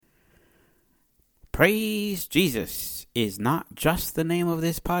Praise Jesus is not just the name of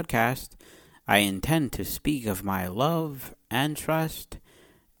this podcast. I intend to speak of my love and trust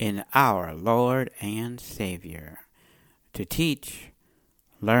in our Lord and Savior, to teach,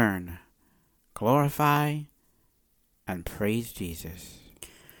 learn, glorify, and praise Jesus.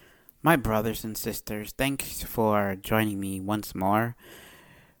 My brothers and sisters, thanks for joining me once more.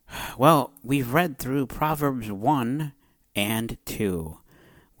 Well, we've read through Proverbs 1 and 2.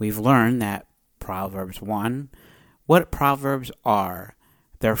 We've learned that Proverbs 1, what Proverbs are.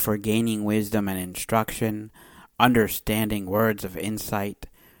 They're for gaining wisdom and instruction, understanding words of insight,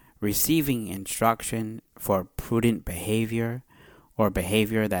 receiving instruction for prudent behavior, or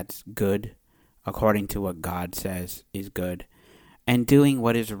behavior that's good, according to what God says is good, and doing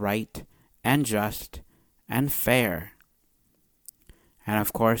what is right and just and fair. And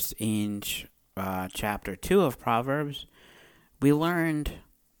of course, in chapter 2 of Proverbs, we learned,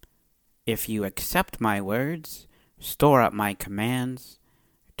 if you accept my words, store up my commands,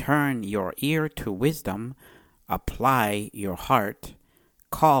 turn your ear to wisdom, apply your heart,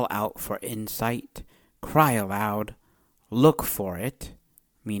 call out for insight, cry aloud, look for it,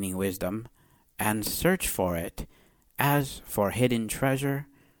 meaning wisdom, and search for it, as for hidden treasure,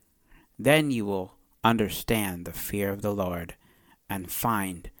 then you will understand the fear of the Lord and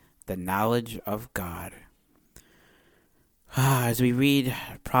find the knowledge of God. As we read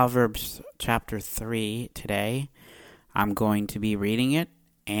Proverbs chapter 3 today, I'm going to be reading it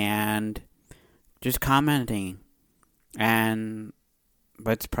and just commenting. And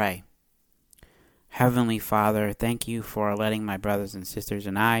let's pray. Heavenly Father, thank you for letting my brothers and sisters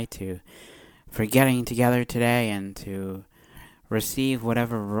and I for getting together today and to receive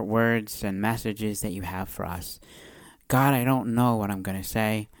whatever words and messages that you have for us. God, I don't know what I'm going to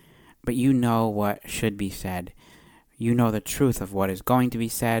say, but you know what should be said. You know the truth of what is going to be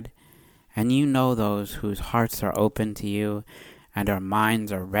said, and you know those whose hearts are open to you and our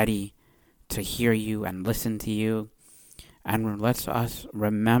minds are ready to hear you and listen to you. And let us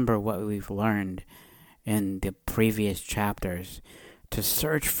remember what we've learned in the previous chapters, to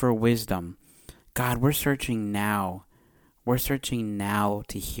search for wisdom. God, we're searching now. We're searching now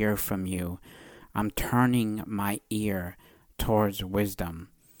to hear from you. I'm turning my ear towards wisdom.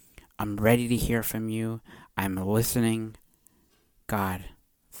 I'm ready to hear from you. I'm listening. God,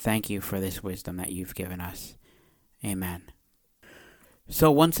 thank you for this wisdom that you've given us. Amen.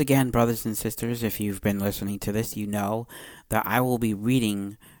 So once again, brothers and sisters, if you've been listening to this, you know that I will be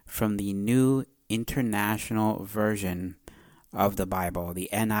reading from the New International Version of the Bible, the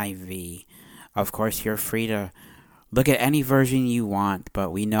NIV. Of course, you're free to look at any version you want,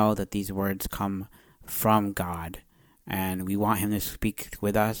 but we know that these words come from God. And we want him to speak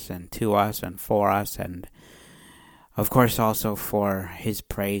with us and to us and for us, and of course also for his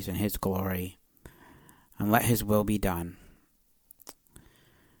praise and his glory. And let his will be done.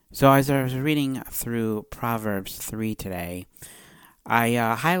 So as I was reading through Proverbs 3 today, I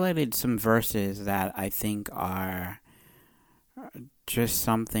highlighted some verses that I think are just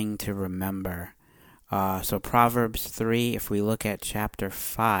something to remember. So Proverbs 3, if we look at chapter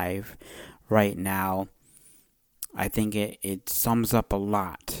 5 right now, I think it sums up a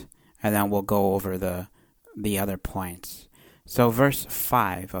lot, and then we'll go over the other points. So verse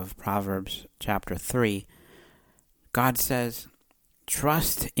 5 of Proverbs chapter 3, God says,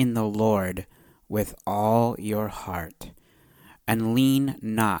 "Trust in the Lord with all your heart, and lean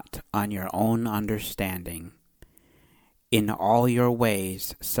not on your own understanding. In all your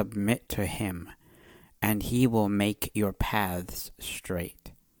ways submit to him, and he will make your paths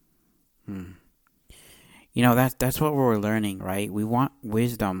straight." You know, that's what we're learning, right? We want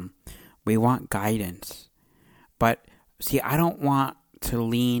wisdom. We want guidance. But, see, I don't want to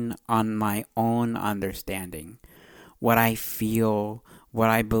lean on my own understanding, what I feel, what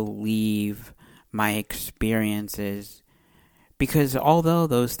I believe, my experiences. Because although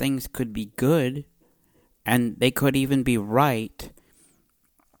those things could be good, and they could even be right,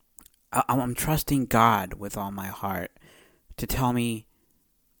 I'm trusting God with all my heart to tell me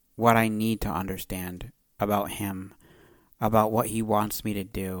what I need to understand about him, about what he wants me to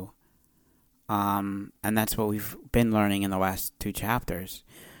do. And that's what we've been learning in the last 2 chapters.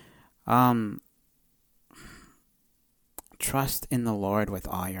 Trust in the Lord with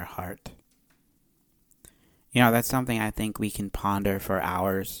all your heart. You know, that's something I think we can ponder for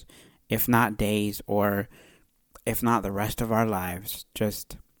hours, if not days, or if not the rest of our lives.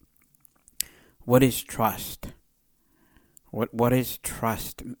 Just, what is trust? What does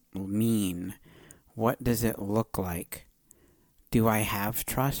trust mean? What does it look like? Do I have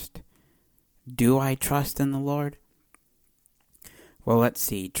trust? Do I trust in the Lord? Well, let's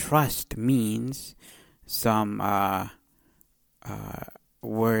see. Trust means some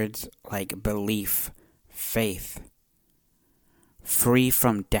words like belief, faith, free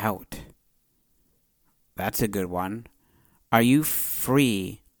from doubt. That's a good one. Are you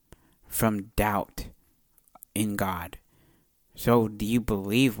free from doubt in God? So do you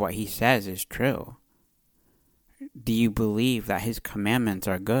believe what he says is true? Do you believe that his commandments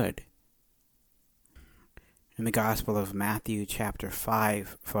are good? In the Gospel of Matthew chapter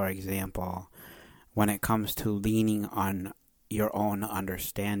 5, for example, when it comes to leaning on your own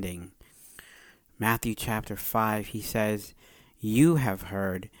understanding, Matthew chapter 5, he says, "You have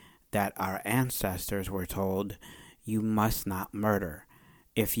heard that our ancestors were told, 'You must not murder.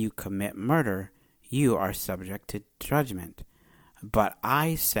 If you commit murder, you are subject to judgment.' But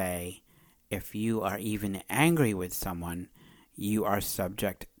I say, if you are even angry with someone, you are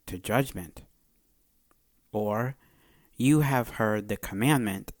subject to judgment. Or, you have heard the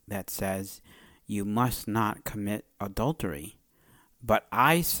commandment that says, 'You must not commit adultery.' But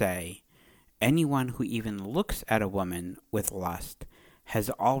I say, anyone who even looks at a woman with lust has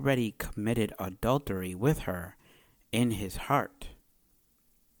already committed adultery with her in his heart.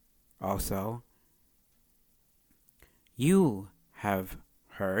 Also, you have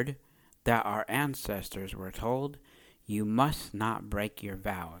heard that our ancestors were told, 'You must not break your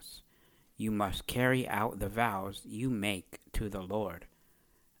vows. You must carry out the vows you make to the Lord.'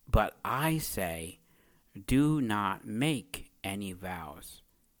 But I say, do not make any vows."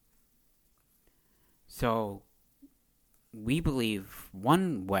 So, we believe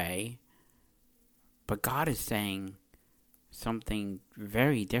one way, but God is saying something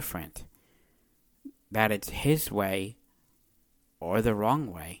very different. That it's his way or the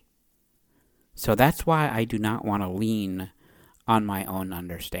wrong way. So that's why I do not want to lean on my own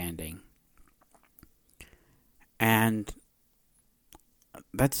understanding. And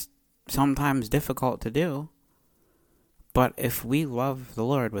that's sometimes difficult to do. But if we love the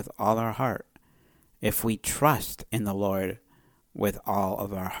Lord with all our heart, if we trust in the Lord with all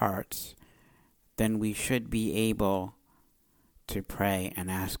of our hearts, then we should be able to pray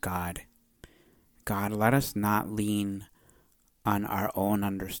and ask God, God, let us not lean on our own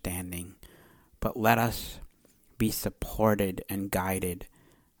understanding, but let us be supported and guided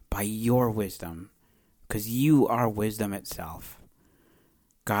by your wisdom, because you are wisdom itself.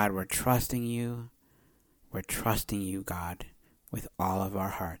 God, we're trusting you. We're trusting you, God, with all of our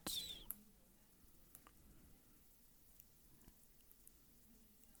hearts.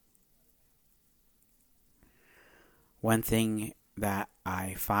 One thing that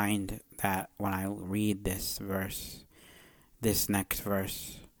I find that when I read this next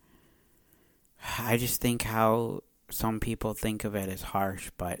verse, I just think how some people think of it as harsh,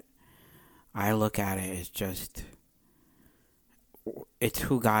 but I look at it as just, it's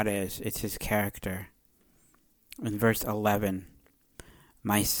who God is. It's his character. In verse 11,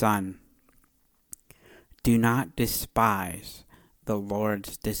 "My son, do not despise the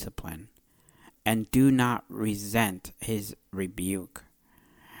Lord's discipline, and do not resent his rebuke,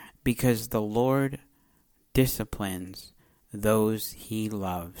 because the Lord disciplines those he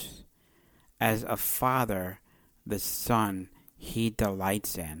loves. As a father, the son he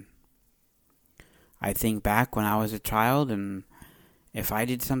delights in." I think back when I was a child, and if I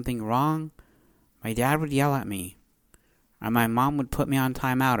did something wrong, my dad would yell at me, and my mom would put me on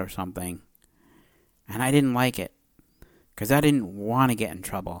timeout or something. And I didn't like it, because I didn't want to get in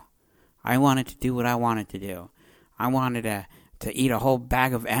trouble. I wanted to do what I wanted to do. I wanted to eat a whole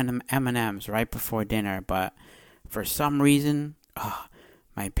bag of M&Ms right before dinner, but for some reason,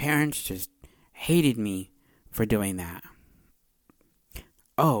 my parents just hated me for doing that.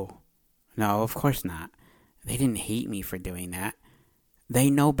 Oh, no, of course not. They didn't hate me for doing that.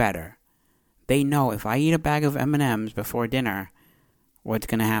 They know better. They know if I eat a bag of M&Ms before dinner, what's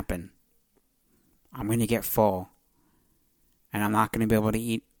going to happen? I'm going to get full. And I'm not going to be able to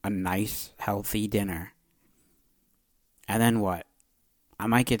eat a nice, healthy dinner. And then what? I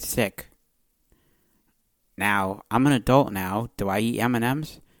might get sick. Now, I'm an adult now. Do I eat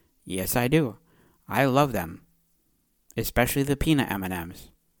M&Ms? Yes, I do. I love them. Especially the peanut M&Ms.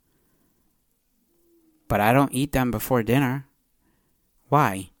 But I don't eat them before dinner.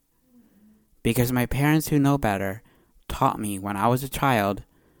 Why? Because my parents who know better taught me when I was a child,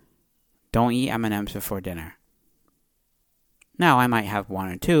 don't eat M&Ms before dinner. Now, I might have one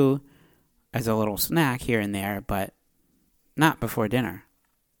or two as a little snack here and there, but not before dinner.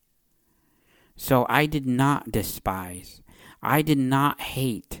 So I did not despise. I did not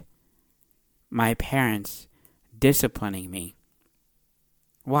hate my parents disciplining me.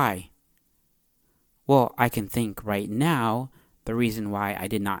 Why? Well, I can think right now, the the reason why I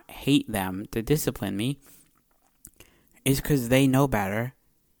did not hate them to discipline me is because they know better.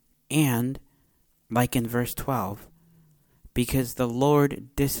 And, like in verse 12, because the Lord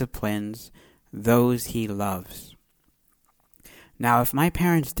disciplines those he loves. Now, if my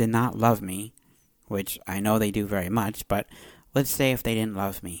parents did not love me, which I know they do very much, but let's say if they didn't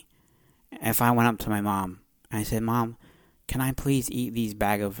love me, if I went up to my mom and I said, Mom, can I please eat these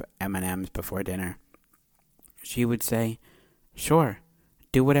bag of M&Ms before dinner? She would say, sure,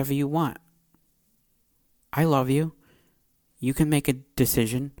 do whatever you want. I love you. You can make a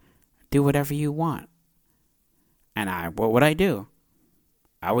decision. Do whatever you want. And what would I do?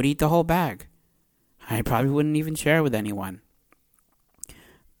 I would eat the whole bag. I probably wouldn't even share it with anyone.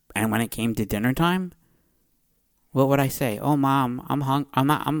 And when it came to dinner time, what would I say? Oh, Mom, I'm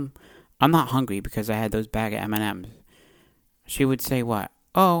not hungry because I had those bag of M&Ms. She would say what?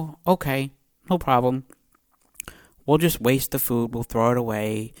 Oh, okay, no problem. We'll just waste the food. We'll throw it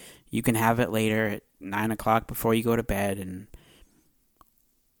away. You can have it later at 9 o'clock before you go to bed. And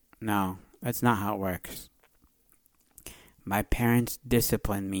no, that's not how it works. My parents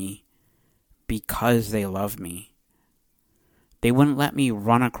disciplined me because they love me. They wouldn't let me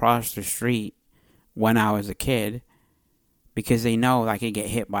run across the street when I was a kid because they know I could get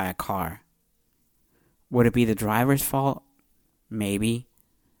hit by a car. Would it be the driver's fault? Maybe.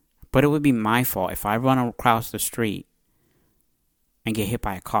 But it would be my fault if I run across the street and get hit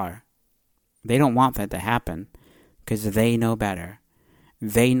by a car. They don't want that to happen because they know better.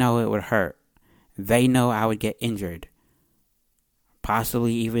 They know it would hurt. They know I would get injured.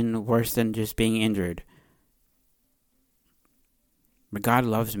 Possibly even worse than just being injured. But God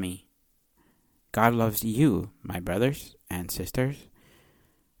loves me. God loves you, my brothers and sisters.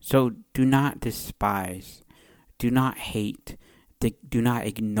 So do not despise. Do not hate. Do not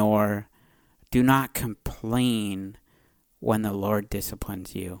ignore. Do not complain when the Lord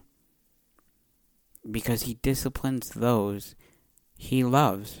disciplines you. Because he disciplines those he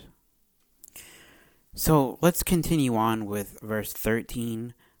loves. So let's continue on with verse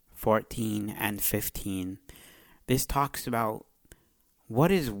 13, 14, and 15. This talks about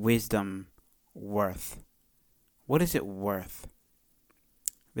what is wisdom worth? What is it worth?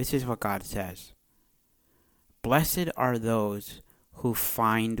 This is what God says. Blessed are those who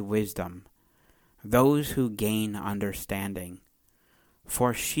find wisdom, those who gain understanding.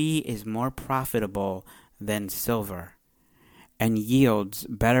 For she is more profitable than silver, and yields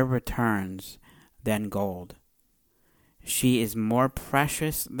better returns than gold. She is more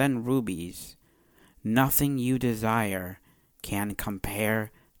precious than rubies. Nothing you desire can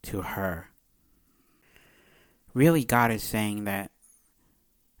compare to her. Really, God is saying that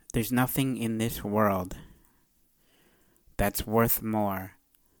there's nothing in this world that's worth more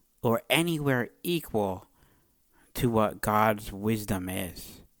or anywhere equal to what God's wisdom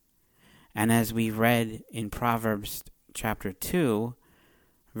is. And as we read in Proverbs chapter 2,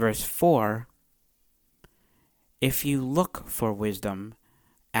 verse 4, if you look for wisdom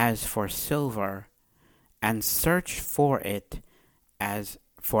as for silver and search for it as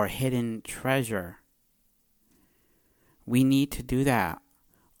for hidden treasure. We need to do that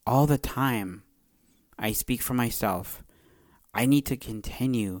all the time. I speak for myself. I need to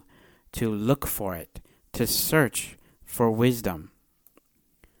continue to look for it, to search for wisdom.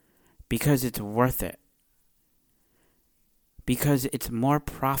 Because it's worth it. Because it's more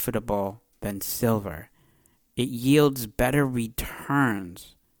profitable than silver. It yields better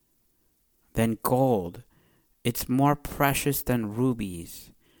returns than gold. It's more precious than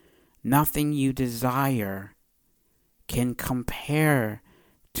rubies. Nothing you desire can compare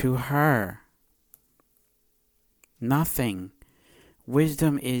to her. Nothing.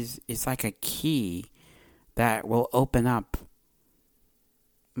 Wisdom is like a key that will open up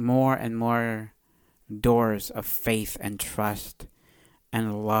more and more doors of faith and trust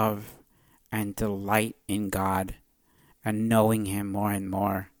and love and delight in God and knowing Him more and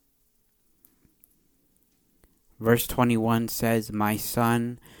more. Verse 21 says, My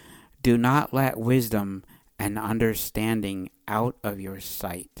son, do not let wisdom and understanding out of your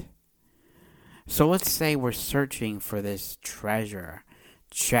sight. So let's say we're searching for this treasure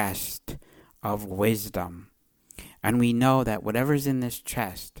chest of wisdom. And we know that whatever's in this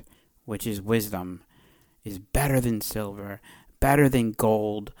chest, which is wisdom, is better than silver, better than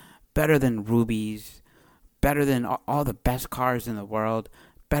gold, better than rubies, better than all the best cars in the world,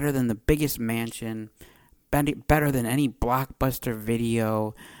 better than the biggest mansion, better than any blockbuster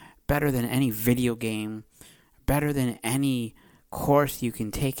video, better than any video game, better than any course you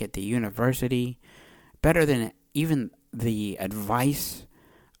can take at the university, better than even the advice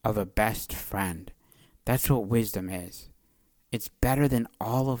of a best friend. That's what wisdom is. It's better than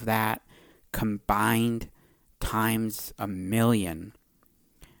all of that combined times a million.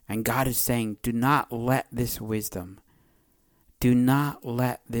 And God is saying, do not let this wisdom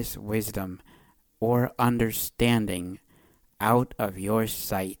or understanding out of your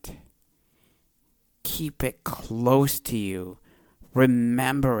sight. Keep it close to you.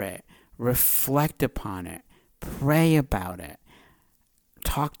 Remember it. Reflect upon it. Pray about it.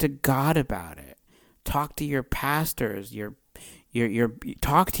 Talk to God about it. Talk to your pastors,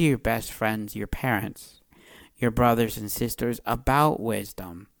 talk to your best friends, your parents, your brothers and sisters about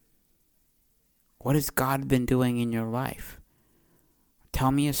wisdom. What has God been doing in your life?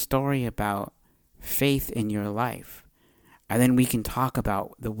 Tell me a story about faith in your life. And then we can talk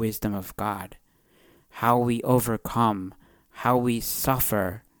about the wisdom of God. How we overcome, how we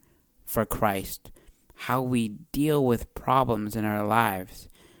suffer for Christ, how we deal with problems in our lives.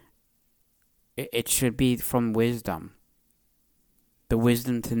 It should be from wisdom. The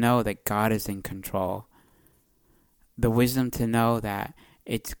wisdom to know that God is in control. The wisdom to know that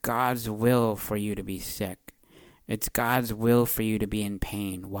it's God's will for you to be sick. It's God's will for you to be in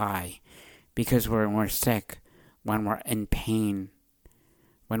pain. Why? Because when we're sick, when we're in pain,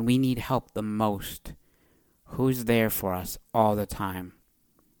 when we need help the most, who's there for us all the time?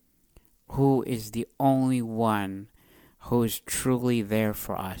 Who is the only one who is truly there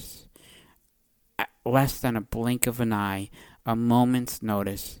for us? At less than a blink of an eye, a moment's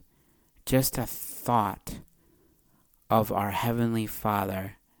notice, just a thought of our Heavenly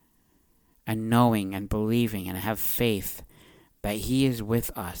Father, and knowing and believing and have faith that He is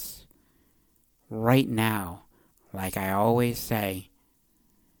with us right now. Like I always say,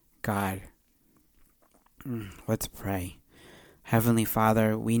 God, let's pray. Heavenly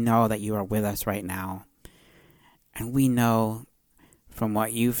Father, we know that you are with us right now. And we know from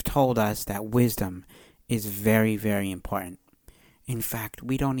what you've told us that wisdom is very, very important. In fact,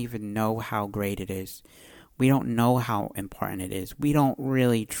 we don't even know how great it is. We don't know how important it is. We don't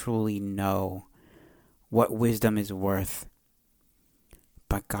really truly know what wisdom is worth.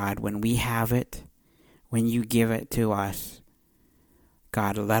 But God, when we have it, when you give it to us,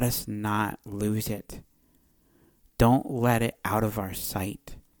 God, let us not lose it. Don't let it out of our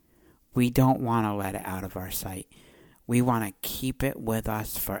sight. We don't want to let it out of our sight. We want to keep it with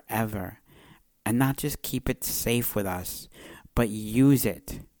us forever. And not just keep it safe with us, but use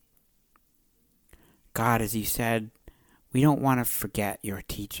it. God, as you said, we don't want to forget your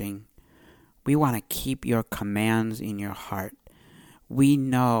teaching. We want to keep your commands in your heart. We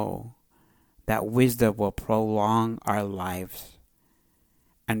know that wisdom will prolong our lives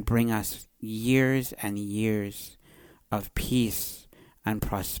and bring us years and years of peace and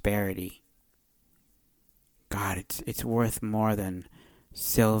prosperity. God, it's worth more than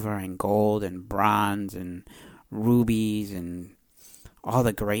silver and gold and bronze and rubies and all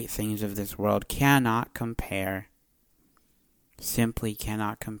the great things of this world. Cannot compare. Simply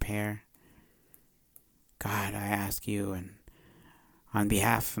cannot compare. God, I ask you, and on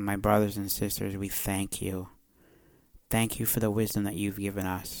behalf of my brothers and sisters, we thank you. Thank you for the wisdom that you've given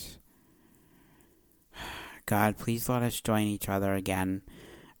us. God, please let us join each other again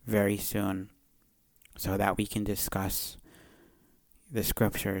very soon so that we can discuss the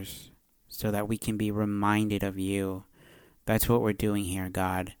scriptures, so that we can be reminded of you. That's what we're doing here,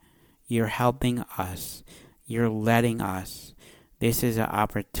 God. You're helping us. You're letting us. This is an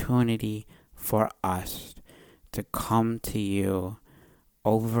opportunity for us to come to you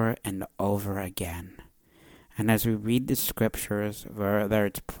over and over again. And as we read the scriptures, whether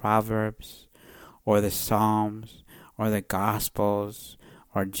it's Proverbs or the Psalms or the Gospels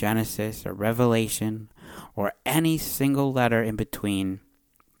or Genesis or Revelation or any single letter in between,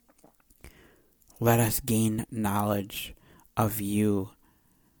 let us gain knowledge of you.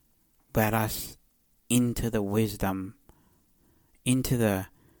 Let us into the wisdom, into the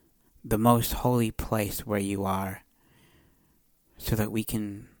most holy place where you are, so that we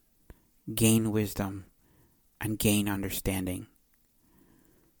can gain wisdom and gain understanding.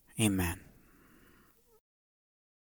 Amen.